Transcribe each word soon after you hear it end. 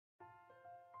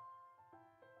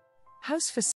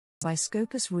House for sale by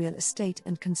Scopas Real Estate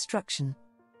and Construction.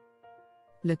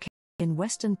 Located in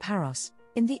western Paros,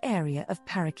 in the area of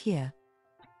Parikia.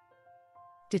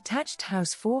 Detached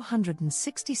house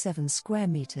 467 square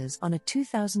meters on a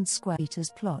 2,000 square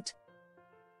meters plot.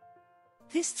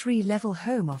 This three-level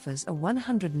home offers a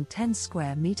 110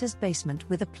 square meters basement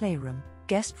with a playroom,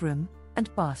 guest room,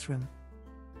 and bathroom.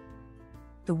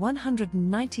 The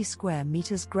 190 square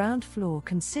meters ground floor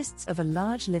consists of a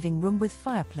large living room with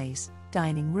fireplace,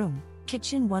 dining room,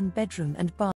 kitchen, one bedroom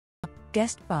and bar,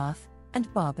 guest bath,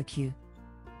 and barbecue.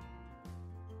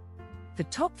 The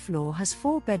top floor has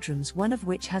 4 bedrooms, one of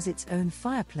which has its own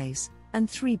fireplace, and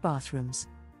 3 bathrooms.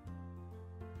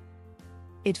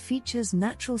 It features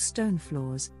natural stone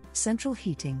floors, central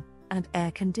heating, and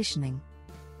air conditioning.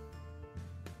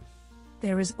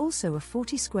 There is also a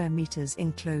 40 square meters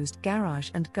enclosed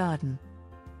garage and garden.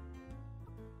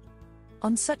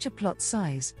 On such a plot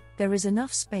size, there is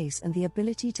enough space and the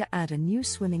ability to add a new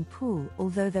swimming pool,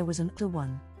 although there was an older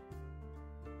one.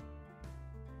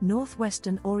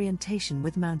 Northwestern orientation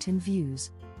with mountain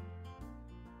views.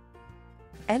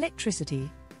 Electricity,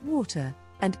 water,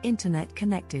 and internet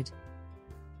connected.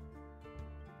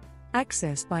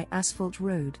 Access by asphalt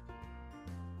road.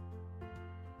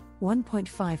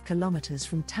 1.5 kilometers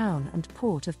from town and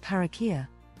port of Parikia.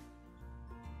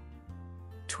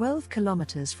 12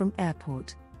 kilometers from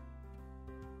airport.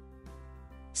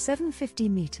 750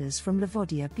 meters from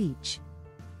Lavodia beach.